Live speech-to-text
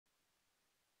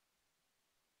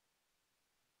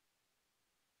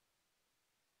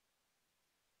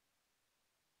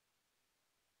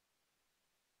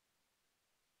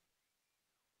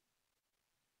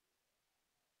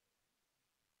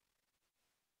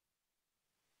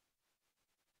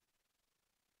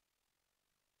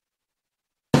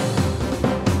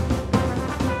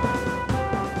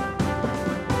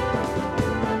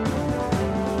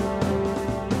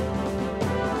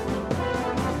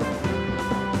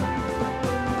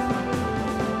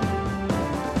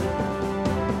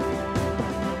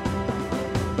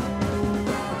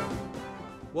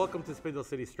Welcome to Spindle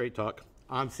City Straight Talk.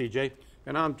 I'm CJ.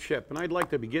 And I'm Chip. And I'd like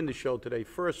to begin the show today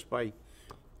first by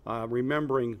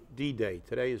remembering D-Day.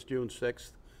 Today is June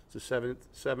 6th. It's the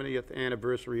 70th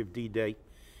anniversary of D-Day.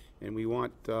 And we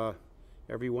want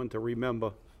everyone to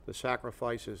remember the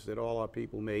sacrifices that all our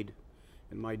people made.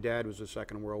 And my dad was a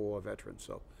Second World War veteran.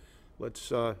 So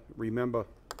let's remember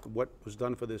what was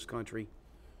done for this country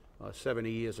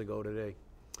 70 years ago today.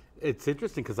 It's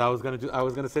interesting because I was going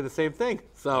to say the same thing.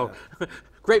 So, yeah.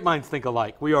 Great minds think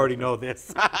alike. We already know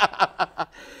this.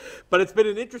 But it's been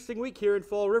an interesting week here in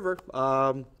Fall River.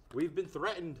 We've been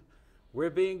threatened.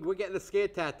 We're getting the scare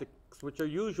tactics, which are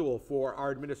usual for our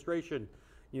administration.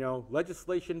 You know,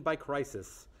 legislation by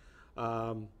crisis.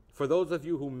 For those of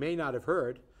you who may not have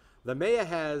heard, the mayor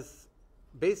has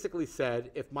basically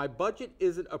said, if my budget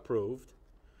isn't approved,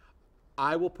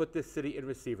 I will put this city in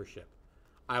receivership.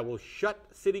 I will shut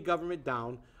city government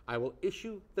down, I will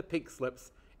issue the pink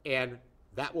slips, and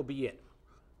that will be it.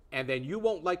 And then you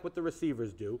won't like what the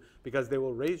receivers do because they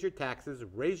will raise your taxes,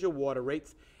 raise your water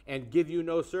rates, and give you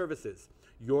no services.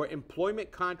 Your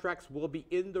employment contracts will be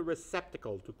in the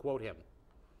receptacle, to quote him.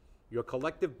 Your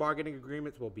collective bargaining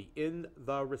agreements will be in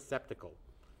the receptacle.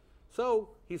 So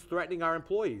he's threatening our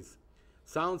employees.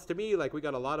 Sounds to me like we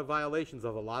got a lot of violations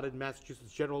of a lot of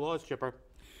Massachusetts general laws, Chipper.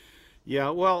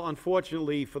 Yeah, well,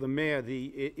 unfortunately for the mayor,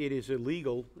 it is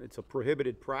illegal. It's a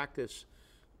prohibited practice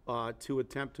to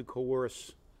attempt to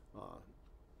coerce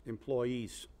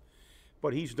employees.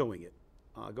 But he's doing it,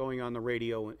 going on the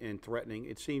radio and threatening.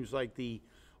 It seems like the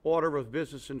order of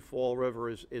business in Fall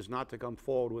River is not to come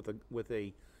forward with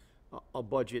a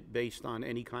budget based on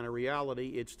any kind of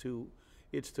reality. It's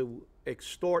to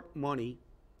extort money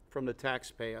from the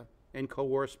taxpayer and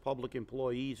coerce public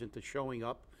employees into showing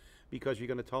up, because you're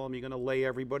going to tell them you're going to lay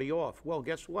everybody off. Well,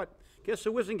 guess what? Guess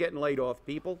who isn't getting laid off,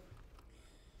 people?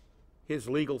 His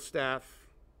legal staff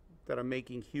that are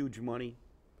making huge money.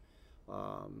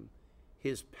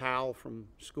 His pal from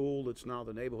school that's now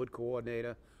the neighborhood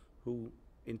coordinator, who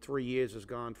in 3 years has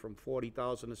gone from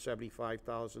 $40,000 to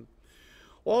 $75,000.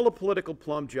 All the political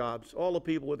plum jobs, all the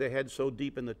people with their heads so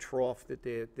deep in the trough that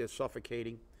they're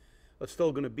suffocating, are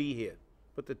still going to be here.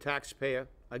 But the taxpayer,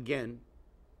 again,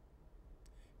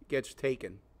 gets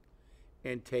taken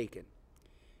and taken.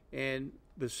 And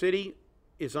the city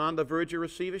is on the verge of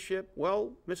receivership.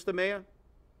 Well, Mr. Mayor,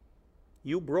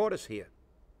 you brought us here.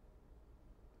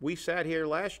 We sat here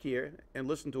last year and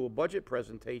listened to a budget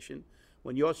presentation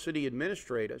when your city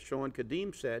administrator, Sean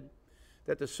Kadim, said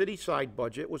that the city-side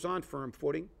budget was on firm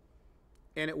footing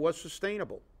and it was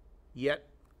sustainable. Yet,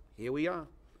 here we are,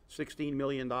 $16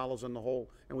 million in the hole.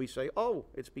 And we say, oh,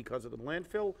 it's because of the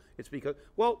landfill. It's because,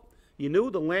 well, you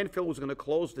knew the landfill was going to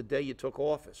close the day you took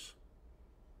office.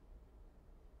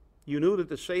 You knew that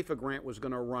the SAFER grant was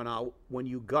going to run out when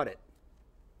you got it.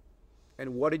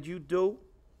 And what did you do?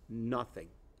 Nothing.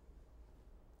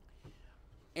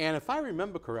 And if I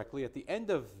remember correctly, at the end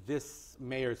of this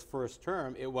mayor's first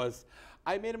term, it was,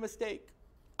 I made a mistake.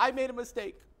 I made a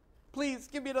mistake. Please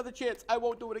give me another chance. I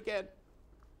won't do it again.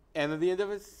 And at the end of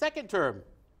his second term,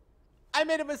 I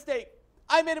made a mistake.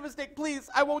 I made a mistake.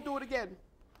 Please, I won't do it again.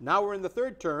 Now we're in the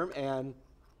third term, and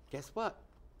guess what?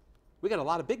 We got a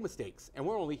lot of big mistakes, and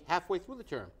we're only halfway through the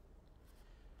term.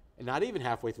 And not even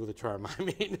halfway through the term. I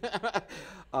mean,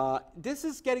 this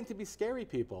is getting to be scary,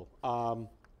 people.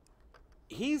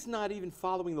 He's not even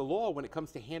following the law when it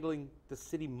comes to handling the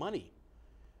city money.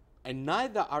 And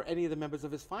neither are any of the members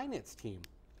of his finance team.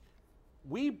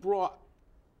 We brought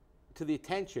to the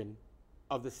attention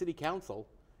of the city council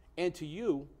and to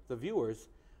you, the viewers,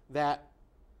 that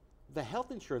the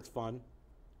health insurance fund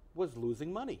was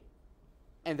losing money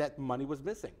and that money was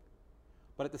missing.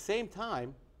 But at the same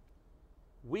time,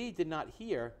 we did not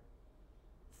hear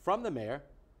from the mayor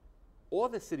or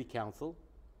the city council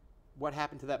what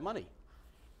happened to that money.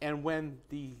 And when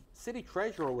the city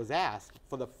treasurer was asked,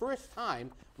 for the first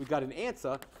time, we got an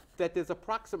answer that there's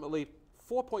approximately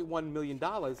 $4.1 million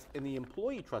in the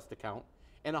employee trust account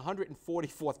and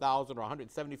 $144,000 or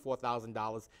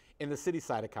 $174,000 in the city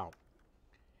side account.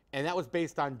 And that was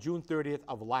based on June 30th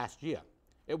of last year.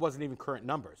 It wasn't even current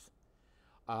numbers.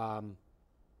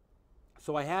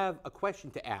 So I have a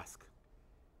question to ask.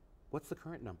 What's the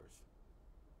current numbers?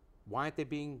 Why aren't they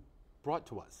being brought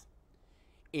to us?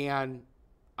 And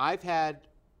I've had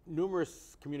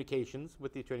numerous communications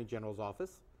with the Attorney General's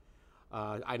office.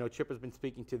 I know Chip has been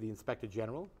speaking to the Inspector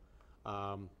General.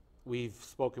 We've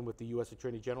spoken with the U.S.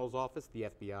 Attorney General's office, the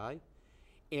FBI,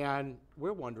 and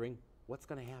we're wondering what's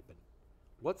going to happen.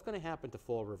 What's going to happen to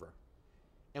Fall River?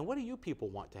 And what do you people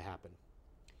want to happen?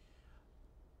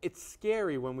 It's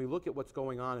scary when we look at what's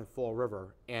going on in Fall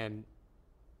River, and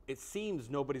it seems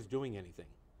nobody's doing anything.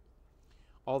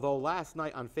 Although last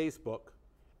night on Facebook,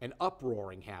 an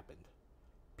uproaring happened.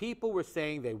 People were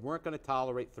saying they weren't going to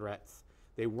tolerate threats,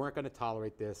 they weren't going to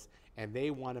tolerate this, and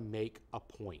they want to make a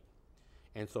point.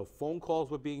 And so phone calls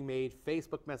were being made,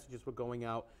 Facebook messages were going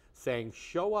out saying,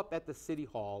 show up at the City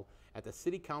Hall at the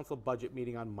City Council budget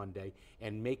meeting on Monday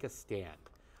and make a stand.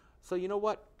 So you know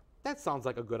what? That sounds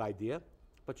like a good idea,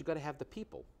 but you got to have the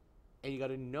people, and you got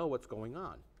to know what's going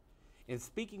on. In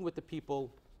speaking with the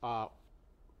people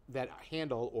that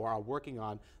handle or are working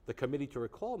on the committee to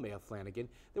recall Mayor Flanagan,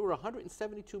 there were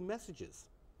 172 messages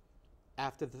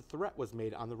after the threat was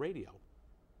made on the radio,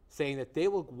 saying that they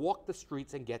will walk the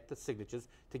streets and get the signatures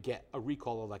to get a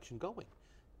recall election going.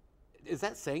 Is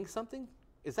that saying something?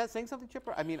 Is that saying something,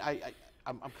 Chipper? I mean,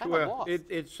 I'm kind of lost.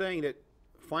 It's saying that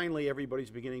finally everybody's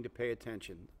beginning to pay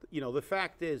attention. You know, the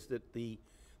fact is that the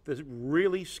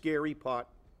really scary part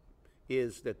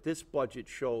is that this budget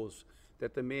shows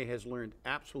that the mayor has learned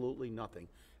absolutely nothing.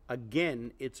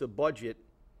 Again, it's a budget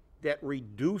that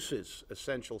reduces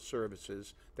essential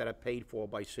services that are paid for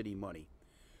by city money.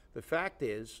 The fact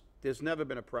is, there's never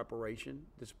been a preparation.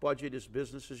 This budget is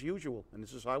business as usual, and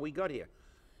this is how we got here.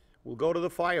 We'll go to the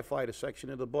firefighter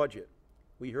section of the budget.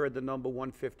 We heard the number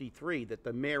 153 that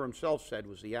the mayor himself said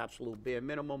was the absolute bare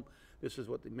minimum. This is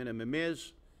what the minimum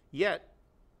is. Yet,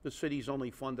 the city's only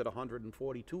funded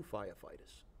 142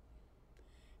 firefighters.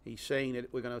 He's saying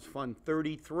that we're going to fund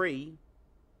 33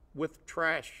 with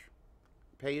trash,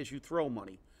 pay-as-you-throw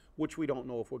money, which we don't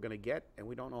know if we're going to get, and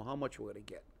we don't know how much we're going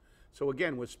to get. So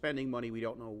again, we're spending money we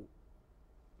don't know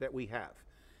that we have.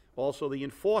 Also, the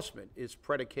enforcement is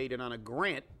predicated on a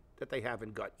grant that they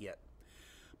haven't got yet.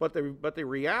 But the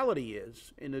reality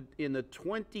is, in the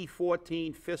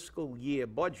 2014 fiscal year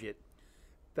budget,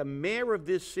 the mayor of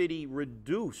this city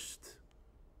reduced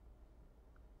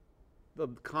the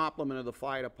complement of the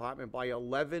fire department by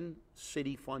 11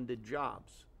 city-funded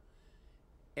jobs.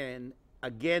 And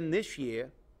again this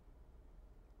year,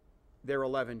 they're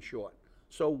 11 short.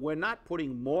 So we're not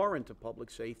putting more into public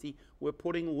safety, we're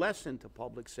putting less into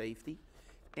public safety,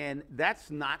 and that's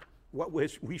not what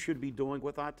we should be doing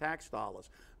with our tax dollars.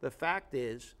 The fact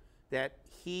is that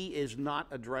he is not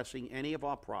addressing any of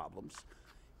our problems.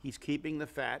 He's keeping the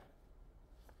fat,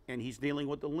 and he's dealing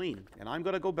with the lean. And I'm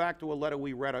going to go back to a letter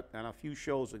we read on a few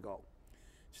shows ago,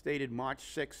 stated March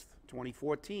 6th,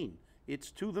 2014.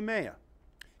 It's to the mayor.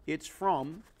 It's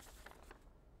from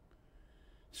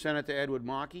Senator Edward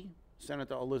Markey,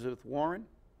 Senator Elizabeth Warren,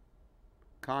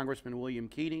 Congressman William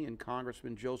Keating, and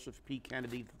Congressman Joseph P.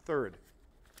 Kennedy III.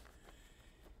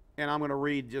 And I'm going to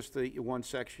read just the one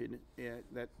section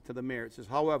that to the mayor. It says,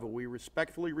 however, we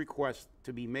respectfully request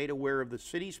to be made aware of the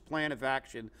city's plan of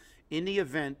action in the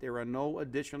event there are no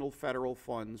additional federal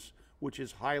funds, which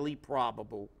is highly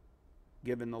probable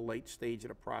given the late stage of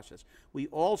the process. We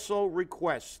also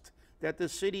request that the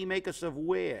city make us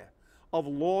aware of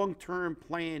long-term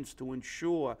plans to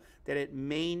ensure that it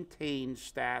maintains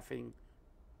staffing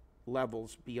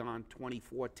levels beyond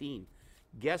 2014.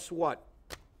 Guess what?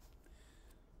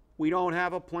 We don't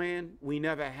have a plan. We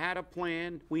never had a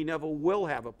plan. We never will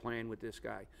have a plan with this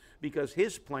guy, because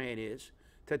his plan is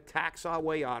to tax our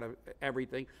way out of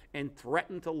everything and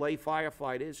threaten to lay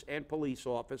firefighters and police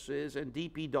officers and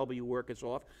DPW workers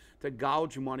off to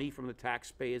gouge money from the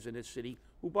taxpayers in this city,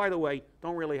 who, by the way,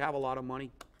 don't really have a lot of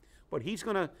money. But he's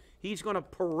gonna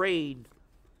parade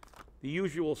the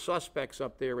usual suspects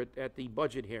up there at the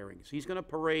budget hearings. He's gonna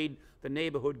parade the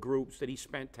neighborhood groups that he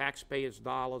spent taxpayers'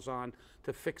 dollars on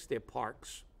to fix their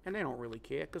parks. And they don't really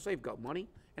care, because they've got money,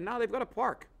 and now they've got a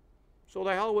park. So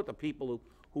the hell with the people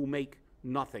who make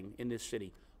nothing in this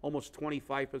city, almost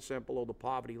 25% below the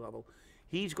poverty level.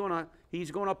 He's gonna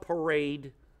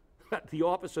parade the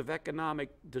Office of Economic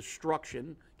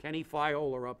Destruction, Kenny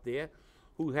Fiola up there,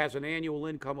 who has an annual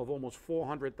income of almost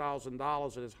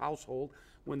 $400,000 in his household,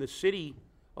 when the city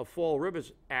of Fall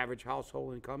River's average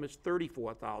household income is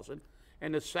 $34,000,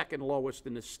 and the second lowest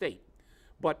in the state.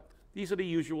 But these are the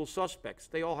usual suspects.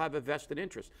 They all have a vested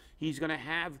interest. He's going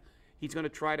to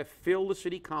try to fill the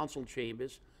city council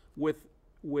chambers with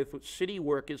city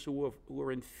workers who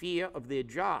are in fear of their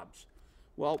jobs.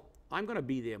 Well, I'm going to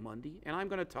be there Monday, and I'm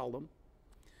going to tell them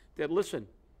that, listen,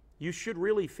 you should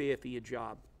really fear for your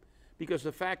job, because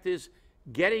the fact is,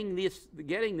 getting this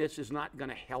is not going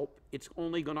to help. It's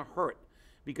only going to hurt,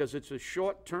 because it's a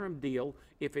short-term deal.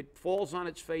 If it falls on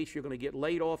its face, you're going to get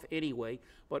laid off anyway.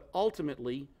 But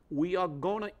ultimately, we are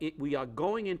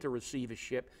going into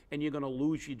receivership, and you're going to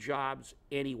lose your jobs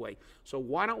anyway. So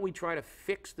why don't we try to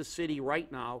fix the city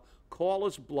right now, call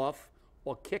us bluff,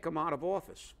 or kick him out of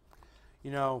office? You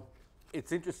know,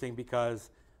 it's interesting because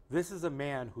This is a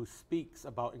man who speaks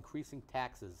about increasing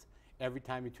taxes every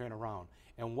time you turn around.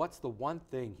 And what's the one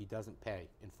thing he doesn't pay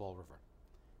in Fall River?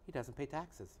 He doesn't pay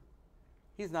taxes.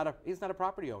 He's not a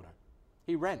property owner.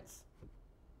 He rents.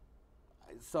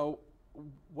 So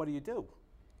what do?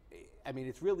 I mean,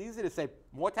 it's real easy to say,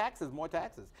 more taxes, more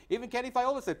taxes. Even Kenny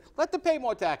Fiola said, let them pay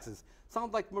more taxes.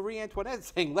 Sounds like Marie Antoinette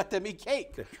saying, let them eat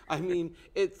cake. I mean,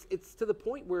 it's to the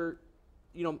point where,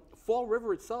 Fall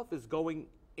River itself is going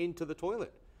into the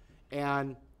toilet.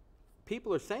 And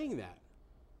people are saying that.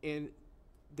 And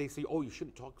they say, oh, you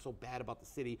shouldn't talk so bad about the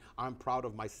city. I'm proud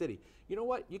of my city. You know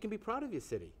what? You can be proud of your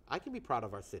city. I can be proud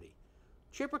of our city.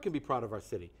 Chipper can be proud of our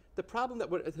city. The problem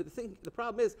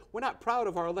is we're not proud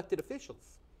of our elected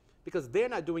officials because they're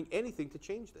not doing anything to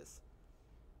change this.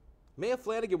 Mayor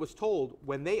Flanagan was told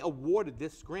when they awarded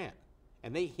this grant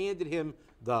and they handed him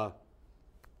the,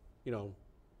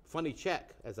 funny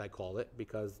check, as I call it,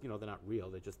 because, they're not real.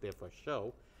 They're just there for a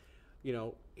show.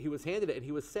 He was handed it and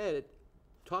he was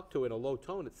talked to in a low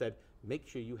tone. It said, make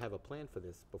sure you have a plan for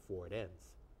this before it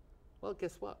ends. Well,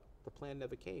 guess what? The plan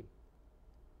never came.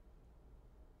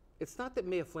 It's not that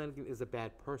Mayor Flanagan is a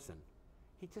bad person.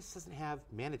 He just doesn't have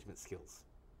management skills.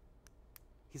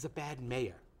 He's a bad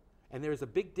mayor. And there is a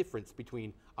big difference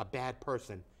between a bad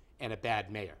person and a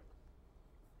bad mayor.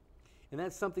 And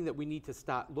that's something that we need to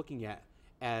start looking at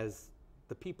as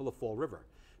the people of Fall River.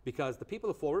 Because the people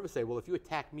of Fall River say, well, if you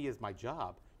attack me as my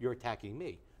job, you're attacking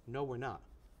me. No, we're not.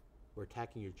 We're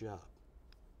attacking your job.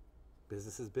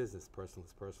 Business is business, personal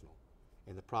is personal.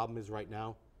 And the problem is right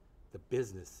now, the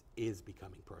business is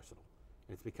becoming personal.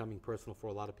 And it's becoming personal for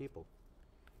a lot of people.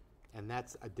 And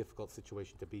that's a difficult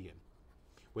situation to be in.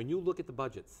 When you look at the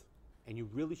budgets, and you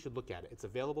really should look at it, it's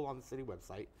available on the city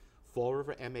website,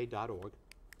 fallriverma.org.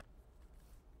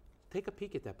 Take a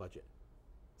peek at that budget.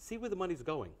 See where the money's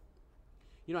going.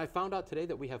 I found out today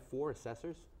that we have 4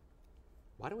 assessors.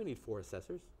 Why do we need 4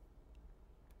 assessors?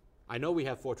 I know we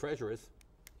have 4 treasurers,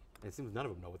 and it seems none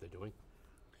of them know what they're doing.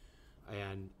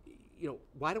 And,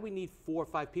 why do we need 4 or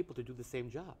 5 people to do the same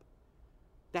job?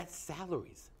 That's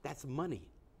salaries. That's money.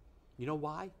 You know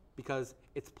why? Because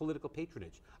it's political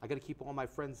patronage. I got to keep all my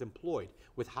friends employed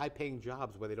with high-paying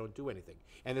jobs where they don't do anything,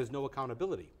 and there's no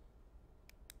accountability.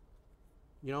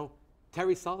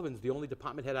 Terry Sullivan's the only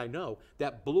department head I know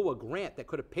that blew a grant that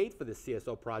could have paid for this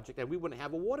CSO project, and we wouldn't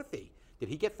have a water fee. Did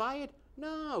he get fired?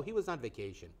 No, he was on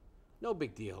vacation. No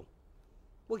big deal.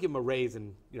 We'll give him a raise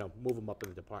and move him up in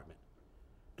the department.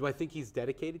 Do I think he's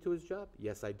dedicated to his job?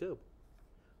 Yes, I do.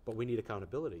 But we need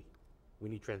accountability. We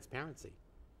need transparency.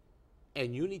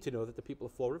 And you need to know that the people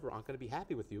of Fall River aren't going to be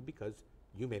happy with you because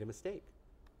you made a mistake.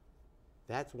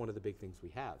 That's one of the big things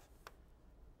we have.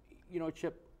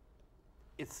 Chip,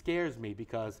 it scares me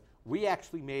because we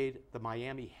actually made the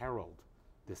Miami Herald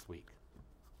this week.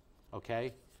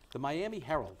 Okay? The Miami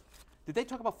Herald. Did they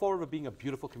talk about Fall River being a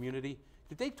beautiful community?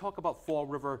 Did they talk about Fall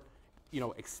River,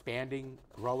 expanding,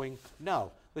 growing?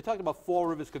 No. They talked about Fall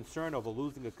River's concern over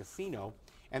losing a casino,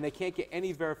 and they can't get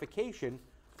any verification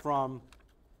from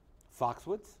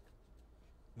Foxwoods,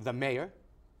 the mayor,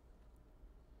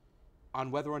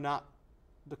 on whether or not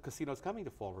the casino's coming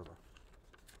to Fall River.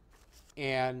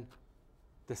 And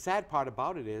the sad part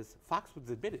about it is Foxwoods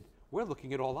admitted, we're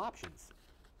looking at all options.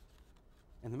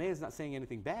 And the mayor's not saying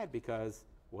anything bad because,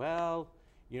 well,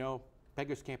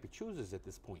 beggars can't be choosers at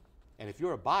this point. And if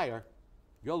you're a buyer,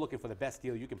 you're looking for the best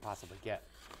deal you can possibly get.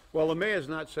 Well, the mayor's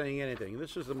not saying anything.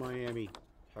 This is the Miami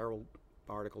Herald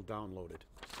article downloaded.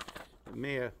 The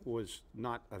mayor was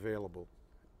not available.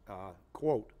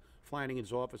 Quote,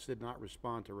 Flanagan's office did not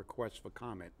respond to requests for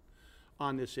comment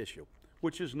on this issue,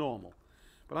 which is normal.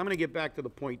 But I'm going to get back to the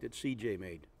point that CJ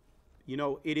made.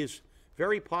 It is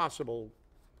very possible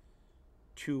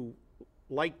to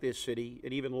like this city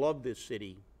and even love this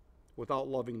city without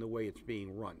loving the way it's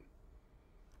being run.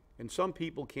 And some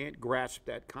people can't grasp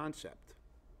that concept.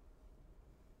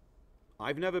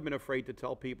 I've never been afraid to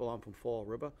tell people I'm from Fall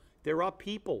River. There are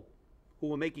people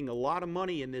who are making a lot of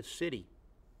money in this city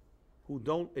who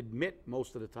don't admit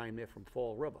most of the time they're from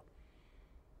Fall River.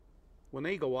 When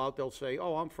they go out, they'll say,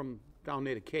 oh, I'm from down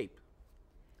near the Cape,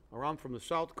 or I'm from the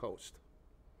South Coast.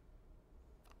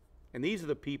 And these are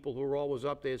the people who are always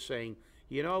up there saying,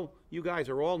 you guys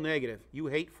are all negative. You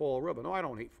hate Fall River. No, I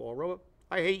don't hate Fall River.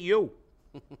 I hate you.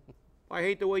 I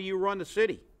hate the way you run the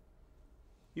city.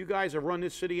 You guys have run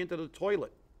this city into the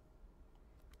toilet.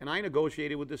 And I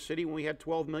negotiated with the city when we had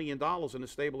 $12 million in the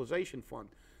stabilization fund.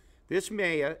 This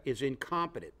mayor is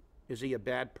incompetent. Is he a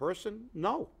bad person?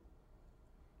 No.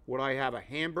 Would I have a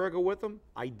hamburger with him?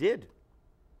 I did.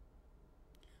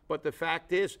 But the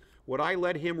fact is, would I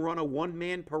let him run a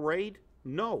one-man parade?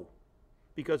 No.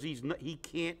 because he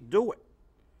can't do it.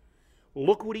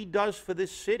 Look what he does for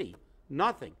this city.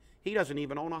 Nothing. He doesn't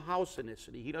even own a house in this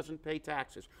city. He doesn't pay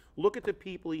taxes. Look at the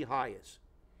people he hires.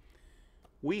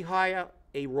 We hire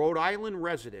a Rhode Island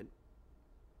resident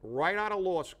right out of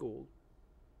law school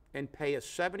and pay us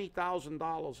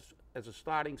 $70,000 as a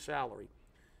starting salary.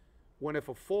 When if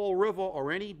a Fall River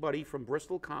or anybody from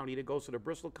Bristol County that goes to the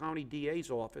Bristol County DA's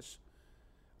office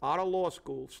out of law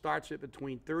school starts at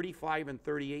between $35,000 and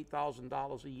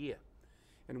 $38,000 a year.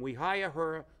 And we hire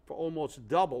her for almost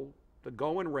double the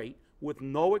going rate with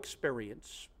no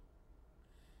experience.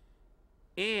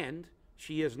 And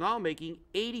she is now making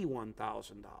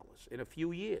 $81,000 in a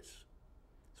few years.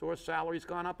 So her salary's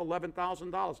gone up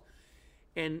 $11,000.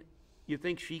 And you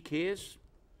think she cares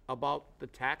about the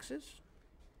taxes?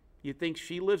 You think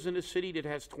she lives in a city that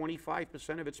has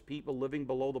 25% of its people living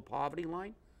below the poverty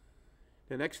line?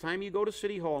 The next time you go to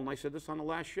City Hall, and I said this on the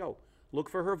last show, look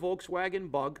for her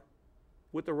Volkswagen Bug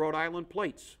with the Rhode Island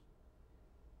plates.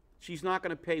 She's not going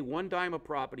to pay one dime of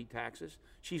property taxes.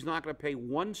 She's not going to pay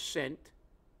 1 cent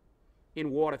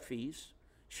in water fees.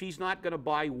 She's not going to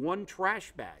buy one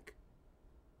trash bag.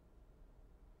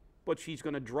 But she's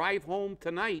going to drive home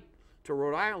tonight to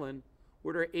Rhode Island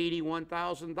with her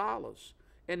 $81,000.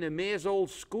 And the mayor's old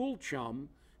school chum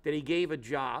that he gave a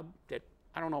job that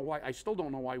I don't know why, I still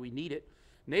don't know why we need it.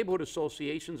 Neighborhood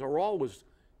associations are always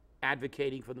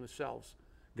advocating for themselves.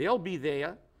 They'll be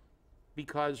there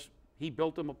because he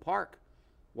built them a park.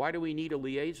 Why do we need a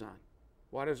liaison?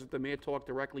 Why doesn't the mayor talk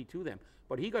directly to them?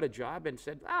 But he got a job and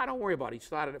said, don't worry about it. He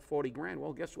started at 40 grand.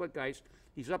 Well, guess what, guys?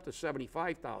 He's up to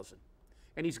 75,000.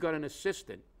 And he's got an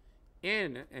assistant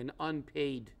and an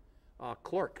unpaid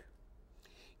clerk.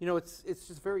 You know, it's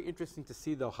just very interesting to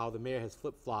see, though, how the mayor has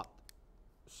flip-flopped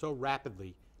so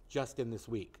rapidly just in this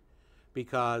week.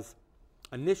 Because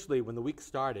initially, when the week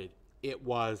started, it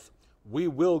was, we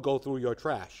will go through your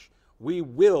trash. We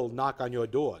will knock on your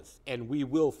doors, and we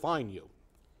will fine you.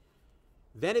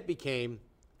 Then it became,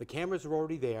 the cameras are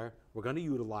already there. We're going to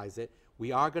utilize it.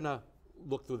 We are going to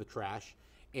look through the trash,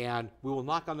 and we will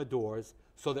knock on the doors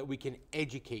so that we can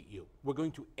educate you. We're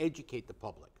going to educate the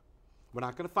public. We're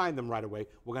not going to find them right away.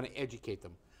 We're going to educate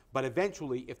them. But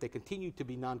eventually, if they continue to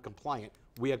be non-compliant,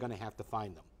 we are going to have to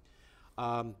fine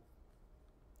them.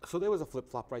 So there was a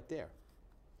flip-flop right there.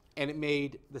 And it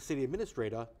made the city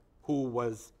administrator, who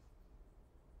was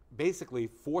basically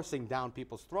forcing down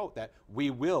people's throat that we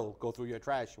will go through your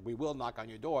trash, we will knock on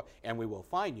your door, and we will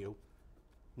fine you.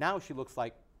 Now she looks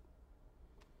like,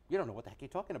 you don't know what the heck you're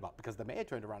talking about, because the mayor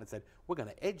turned around and said, we're going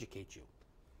to educate you.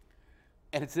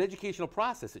 And it's an educational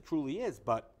process, it truly is,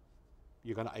 but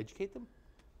you're going to educate them?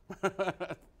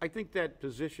 I think that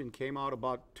position came out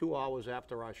about 2 hours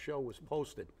after our show was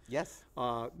posted. Yes.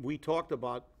 We talked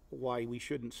about why we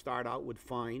shouldn't start out with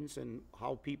fines and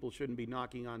how people shouldn't be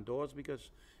knocking on doors because,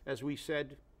 as we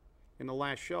said in the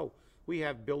last show, we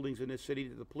have buildings in this city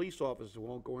that the police officers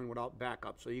won't go in without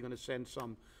backup. So you're going to send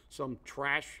some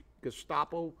trash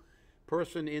Gestapo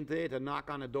person in there to knock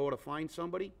on a door to find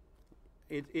somebody?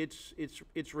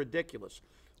 It's ridiculous.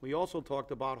 We also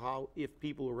talked about how if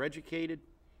people are educated,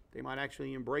 they might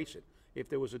actually embrace it if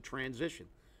there was a transition.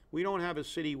 We don't have a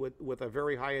city with a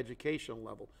very high educational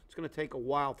level. It's going to take a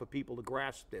while for people to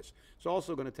grasp this. It's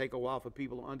also going to take a while for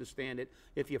people to understand it.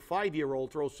 If your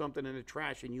 5-year-old throws something in the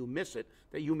trash and you miss it,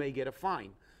 that you may get a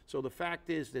fine. So the fact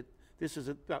is that this is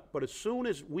but as soon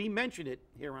as we mention it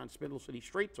here on Spindle City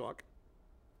Straight Talk,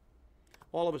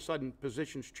 all of a sudden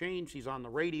positions change. He's on the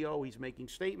radio. He's making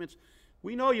statements.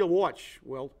 We know you watch,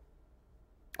 Will.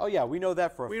 Oh yeah, we know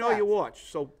that for a fact. We know you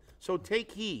watch. So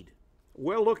take heed.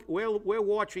 We're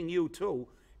watching you too,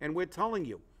 and we're telling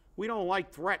you, we don't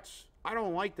like threats. I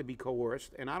don't like to be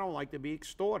coerced, and I don't like to be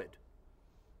extorted.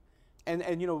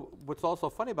 And you know, what's also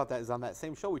funny about that is on that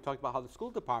same show, we talked about how the school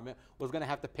department was going to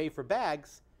have to pay for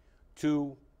bags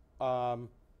to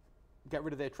get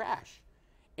rid of their trash.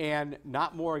 And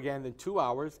not more again than 2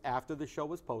 hours after the show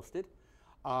was posted,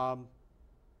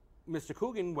 Mr.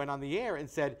 Coogan went on the air and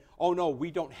said, oh no, we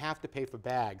don't have to pay for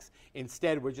bags.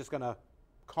 Instead, we're just going to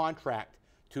contract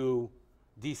to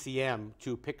DCM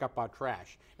to pick up our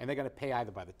trash. And they're going to pay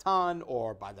either by the ton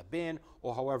or by the bin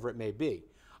or however it may be.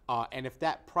 And if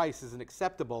that price isn't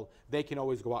acceptable, they can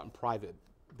always go out and private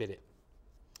bid it.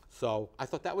 So I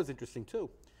thought that was interesting too.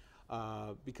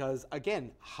 Because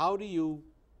again, how do you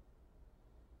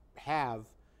have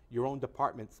your own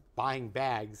departments buying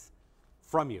bags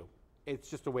from you? It's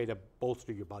just a way to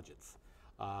bolster your budgets.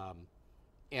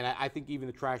 And I think even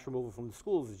the trash removal from the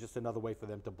schools is just another way for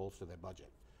them to bolster their budget.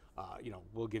 You know,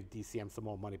 we'll give DCM some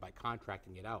more money by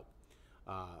contracting it out.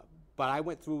 But I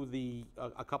went through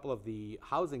a couple of the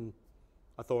housing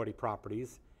Authority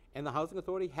properties, and the Housing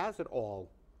Authority has it all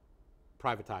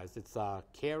privatized. It's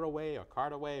Careaway or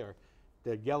Cartaway or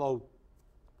the yellow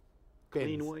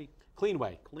bins. Cleanway?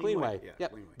 Cleanway. Cleanway, yeah,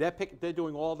 Yep. Cleanway. They're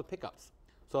doing all the pickups.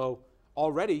 So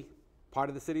already part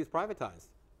of the city is privatized.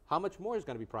 How much more is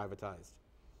going to be privatized?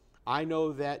 I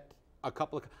know that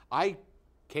I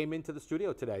came into the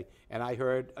studio today and I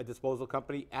heard a disposal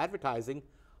company advertising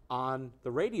on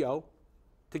the radio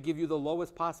to give you the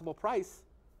lowest possible price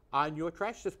on your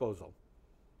trash disposal.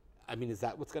 I mean, is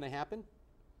that what's going to happen?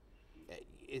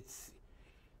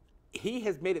 He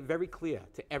has made it very clear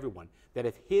to everyone that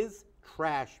if his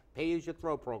trash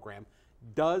pay-as-you-throw program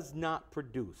does not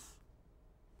produce,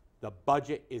 the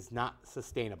budget is not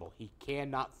sustainable. He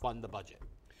cannot fund the budget.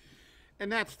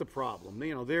 And that's the problem.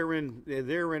 You know,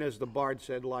 therein, as the bard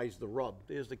said, lies the rub.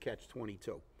 There's the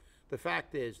catch-22. The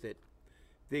fact is that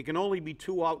there can only be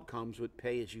two outcomes with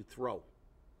pay-as-you-throw.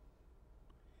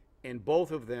 And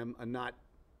both of them are not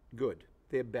good.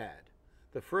 They're bad.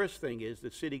 The first thing is the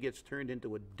city gets turned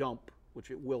into a dump, which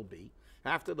it will be.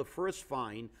 After the first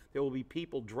fine, there will be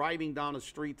people driving down the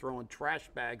street throwing trash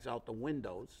bags out the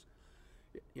windows.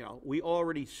 You know, we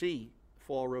already see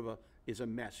Fall River is a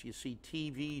mess. You see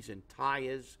TVs and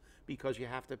tires because you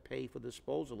have to pay for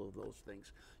disposal of those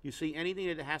things. You see anything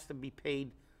that has to be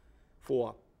paid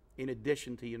for in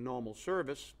addition to your normal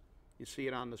service, you see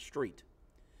it on the street.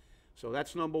 So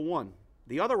that's number one.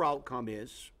 The other outcome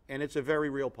is, and it's a very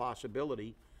real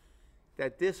possibility,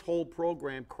 that this whole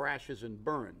program crashes and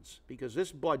burns because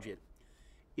this budget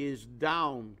is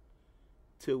down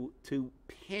to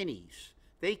pennies.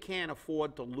 They can't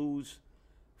afford to lose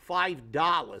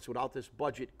 $5 without this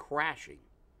budget crashing.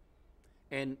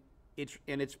 And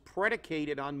it's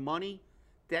predicated on money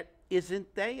that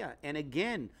isn't there. And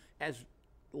again, as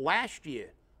last year,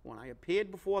 when I appeared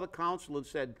before the council and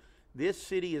said, this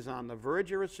city is on the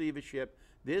verge of receivership,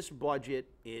 this budget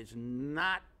is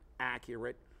not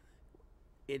accurate,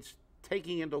 it's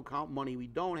taking into account money we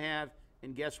don't have,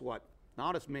 and guess what?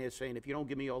 Now this mayor's saying, if you don't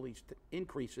give me all these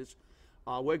increases,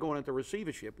 we're going into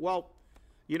receivership. Well,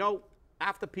 you know,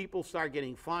 after people start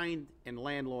getting fined and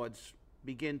landlords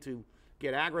begin to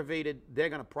get aggravated, they're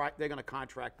going to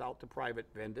contract out to private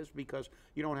vendors because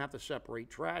you don't have to separate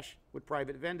trash with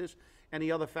private vendors. And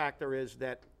the other factor is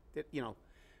that you know,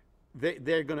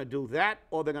 they're going to do that,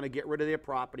 or they're going to get rid of their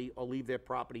property or leave their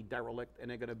property derelict, and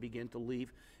they're going to begin to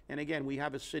leave. And again, we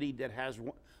have a city that has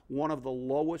one of the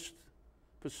lowest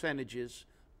percentages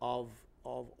of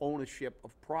ownership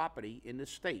of property in the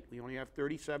state. We only have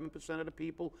 37% of the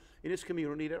people in this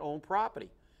community that own property.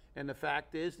 And the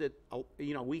fact is that,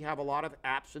 you know, we have a lot of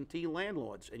absentee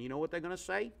landlords. And you know what they're going to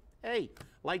say? Hey,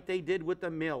 like they did with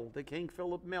the mill, the King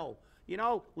Philip Mill. You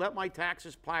know, let my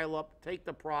taxes pile up, take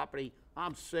the property.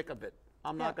 I'm sick of it.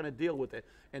 I'm not going to deal with it.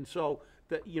 And so,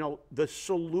 the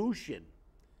solution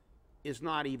is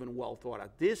not even well thought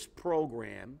out. This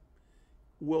program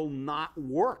will not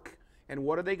work. And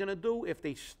what are they going to do if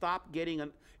they stop getting,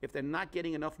 if they're not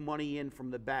getting enough money in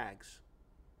from the bags?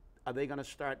 Are they going to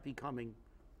start becoming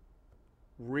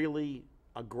really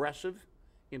aggressive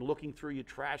in looking through your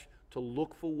trash to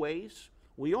look for ways?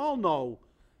 We all know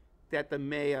that the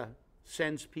mayor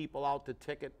sends people out to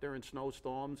ticket during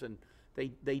snowstorms, and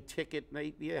they ticket,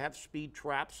 and they have speed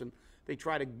traps, and they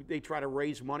try to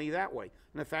raise money that way.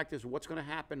 And the fact is, what's going to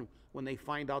happen when they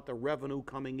find out the revenue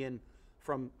coming in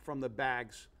from the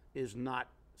bags is not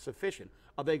sufficient?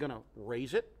 Are they going to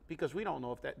raise it? Because we don't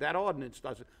know if that ordinance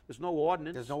does it. There's no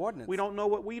ordinance. There's no ordinance. We don't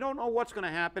know what's going to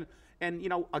happen. And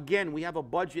again, we have a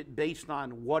budget based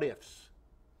on what ifs.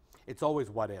 It's always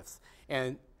what ifs.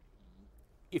 And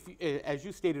as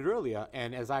you stated earlier,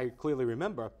 and as I clearly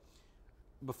remember,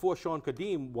 before Sean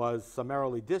Kadim was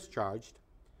summarily discharged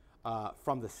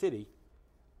from the city,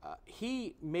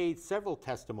 he made several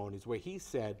testimonies where he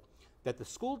said that the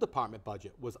school department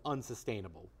budget was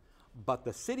unsustainable, but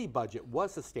the city budget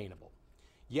was sustainable.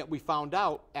 Yet we found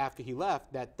out after he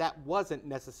left that that wasn't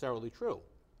necessarily true.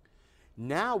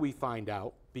 Now we find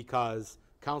out, because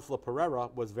Councilor Pereira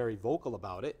was very vocal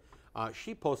about it,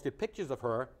 she posted pictures of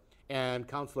her and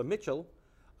Councilor Mitchell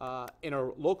in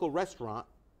a local restaurant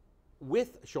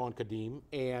with Sean Kadim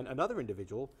and another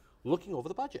individual looking over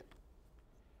the budget.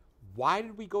 Why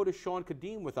did we go to Sean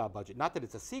Kadim with our budget? Not that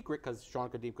it's a secret, because Sean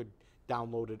Kadim could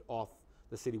download it off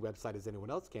the city website as anyone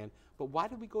else can, but why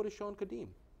did we go to Sean Kadim?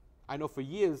 I know for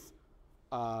years,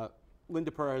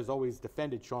 Linda Pereira has always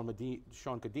defended Sean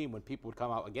Kadim when people would come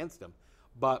out against him,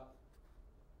 but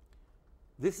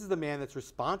this is the man that's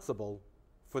responsible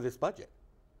for this budget.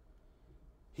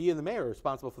 He and the mayor are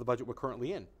responsible for the budget we're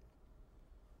currently in.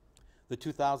 The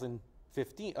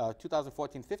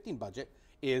 2014-15 budget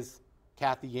is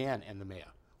Kathy Ann and the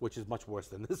mayor, which is much worse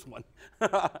than this one.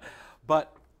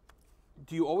 But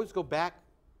do you always go back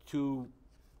to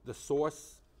the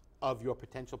source of your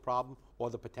potential problem or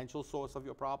the potential source of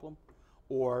your problem?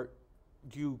 Or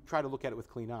do you try to look at it with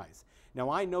clean eyes?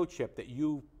 Now, I know, Chip, that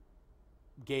you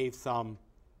gave some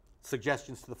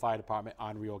suggestions to the fire department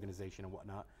on reorganization and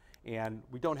whatnot, and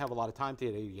we don't have a lot of time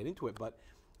today to get into it, but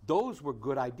those were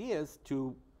good ideas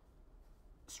to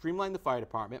streamline the fire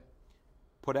department,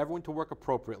 put everyone to work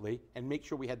appropriately, and make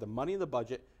sure we had the money in the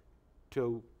budget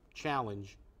to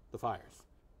challenge the fires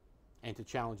and to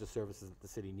challenge the services that the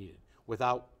city needed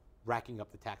without racking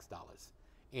up the tax dollars.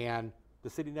 And the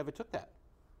city never took that.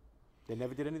 They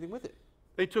never did anything with it.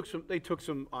 They took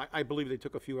some, I believe they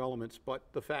took a few elements, but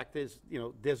the fact is, you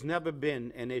know, there's never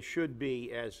been, and there should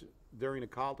be, as during the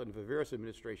Carlton and Viveris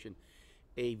administration,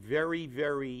 a very,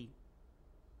 very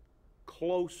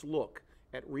close look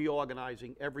at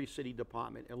reorganizing every city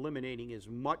department, eliminating as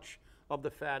much of the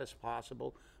fat as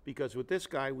possible, because with this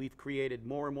guy, we've created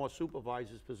more and more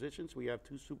supervisors positions. We have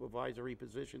 2 supervisory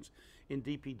positions in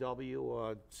DPW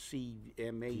or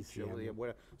CMH or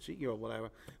whatever, whatever.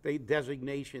 They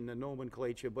designation, the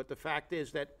nomenclature, but the fact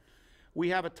is that we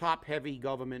have a top-heavy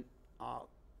government,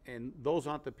 and those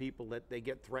aren't the people that they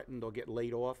get threatened or get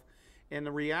laid off. And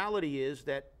the reality is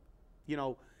that, you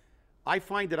know, I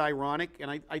find it ironic, and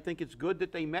I think it's good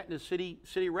that they met in a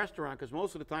city restaurant, because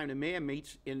most of the time the mayor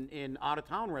meets in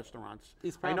out-of-town restaurants.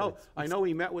 East Providence. I know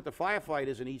he met with the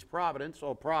firefighters in East Providence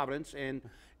or Providence,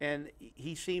 and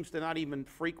he seems to not even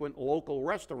frequent local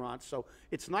restaurants. So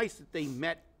it's nice that they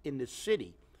met in the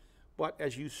city. But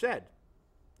as you said,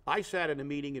 I sat in a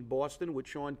meeting in Boston with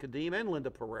Sean Kadim and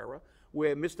Linda Pereira,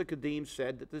 where Mr. Kadim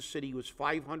said that this city was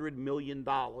 $500 million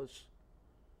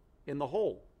in the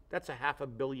hole. That's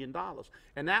 $500 million.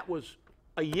 And that was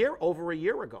over a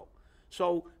year ago.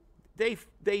 So they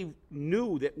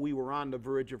knew that we were on the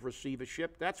verge of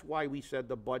receivership. That's why we said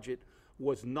the budget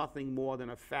was nothing more than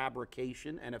a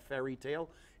fabrication and a fairy tale.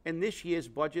 And this year's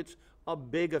budget's a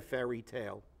bigger fairy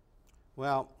tale.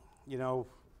 Well, you know,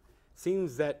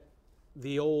 seems that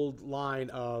the old line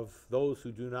of those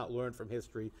who do not learn from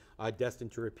history are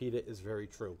destined to repeat it is very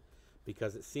true,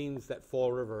 because it seems that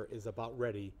Fall River is about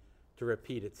ready to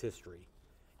repeat its history.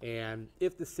 And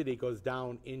if the city goes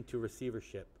down into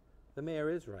receivership, the mayor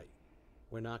is right.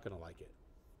 We're not going to like it,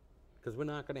 because we're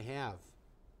not going to have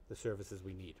the services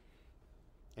we need.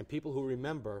 And people who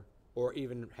remember or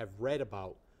even have read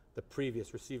about the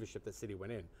previous receivership that city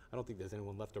went in, I don't think there's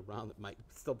anyone left around that might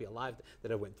still be alive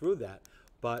that went through that.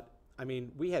 But I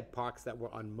mean, we had parks that were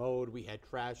unmowed, we had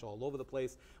trash all over the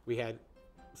place, we had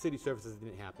city services that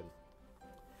didn't happen.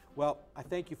 Well, I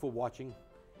thank you for watching.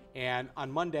 And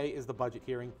on Monday is the budget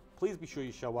hearing. Please be sure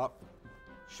you show up.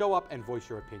 Show up and voice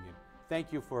your opinion.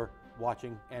 Thank you for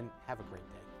watching, and have a great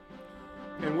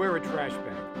day. And wear a trash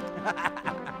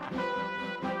bag.